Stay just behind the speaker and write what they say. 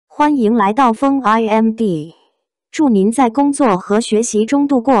欢迎来到风 IMD， 祝您在工作和学习中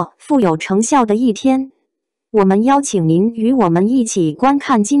度过富有成效的一天。我们邀请您与我们一起观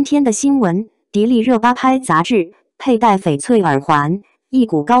看今天的新闻：迪丽热巴拍杂志，佩戴翡翠耳环，一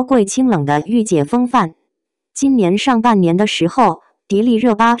股高贵清冷的御姐风范。今年上半年的时候，迪丽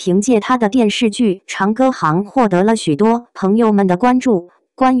热巴凭借她的电视剧《长歌行》获得了许多朋友们的关注，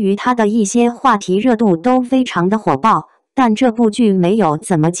关于她的一些话题热度都非常的火爆。但这部剧没有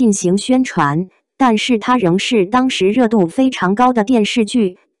怎么进行宣传，但是它仍是当时热度非常高的电视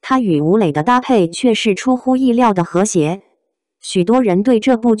剧。它与吴磊的搭配却是出乎意料的和谐。许多人对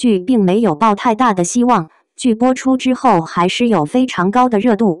这部剧并没有抱太大的希望，剧播出之后还是有非常高的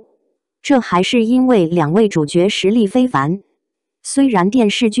热度。这还是因为两位主角实力非凡。虽然电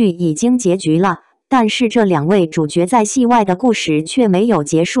视剧已经结局了，但是这两位主角在戏外的故事却没有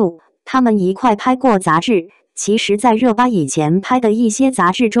结束。他们一块拍过杂志。其实，在热巴以前拍的一些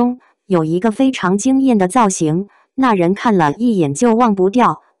杂志中，有一个非常惊艳的造型，那人看了一眼就忘不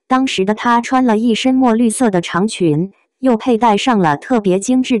掉。当时的她穿了一身墨绿色的长裙，又佩戴上了特别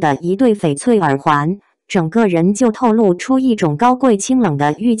精致的一对翡翠耳环，整个人就透露出一种高贵清冷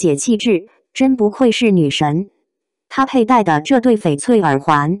的御姐气质，真不愧是女神。她佩戴的这对翡翠耳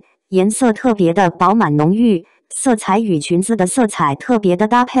环，颜色特别的饱满浓郁，色彩与裙子的色彩特别的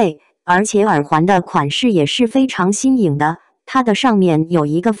搭配。而且耳环的款式也是非常新颖的，它的上面有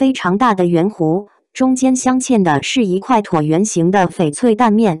一个非常大的圆弧，中间镶嵌的是一块椭圆形的翡翠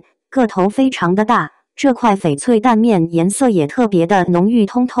蛋面，个头非常的大。这块翡翠蛋面颜色也特别的浓郁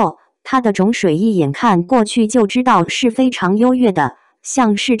通透，它的种水一眼看过去就知道是非常优越的。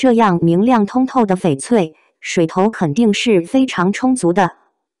像是这样明亮通透的翡翠，水头肯定是非常充足的。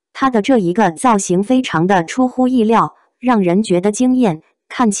它的这一个造型非常的出乎意料，让人觉得惊艳。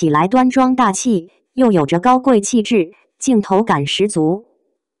看起来端庄大气，又有着高贵气质，镜头感十足。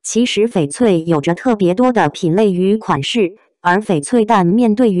其实翡翠有着特别多的品类与款式，而翡翠蛋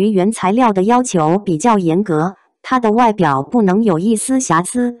面对于原材料的要求比较严格，它的外表不能有一丝瑕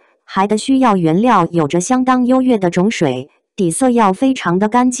疵，还得需要原料有着相当优越的种水，底色要非常的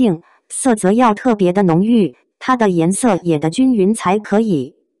干净，色泽要特别的浓郁，它的颜色也得均匀才可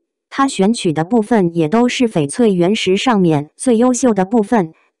以。它选取的部分也都是翡翠原石上面最优秀的部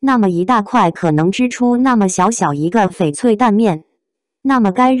分，那么一大块可能织出那么小小一个翡翠蛋面。那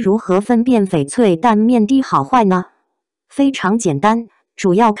么该如何分辨翡翠蛋面的好坏呢？非常简单，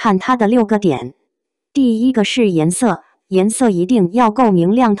主要看它的6个点。第一个是颜色，颜色一定要够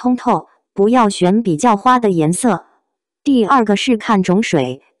明亮通透，不要选比较花的颜色。第二个是看种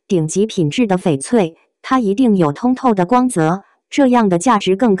水，顶级品质的翡翠，它一定有通透的光泽，这样的价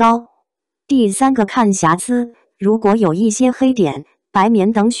值更高。第三个看瑕疵，如果有一些黑点、白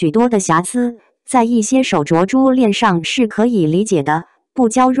棉等许多的瑕疵，在一些手镯珠链上是可以理解的。布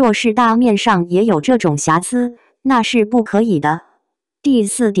胶若是大面上也有这种瑕疵，那是不可以的。第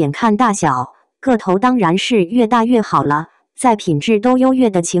四点看大小，个头当然是越大越好了，在品质都优越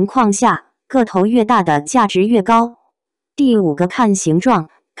的情况下，个头越大的价值越高。第五个看形状，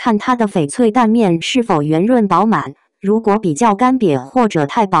看它的翡翠蛋面是否圆润饱满。如果比较干瘪或者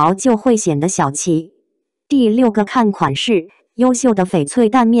太薄，就会显得小气。第6个看款式，优秀的翡翠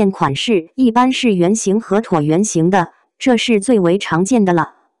蛋面款式一般是圆形和椭圆形的，这是最为常见的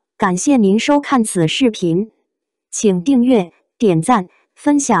了。感谢您收看此视频，请订阅、点赞、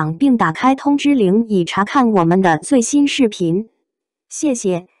分享并打开通知铃以查看我们的最新视频。谢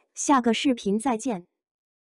谢，下个视频再见。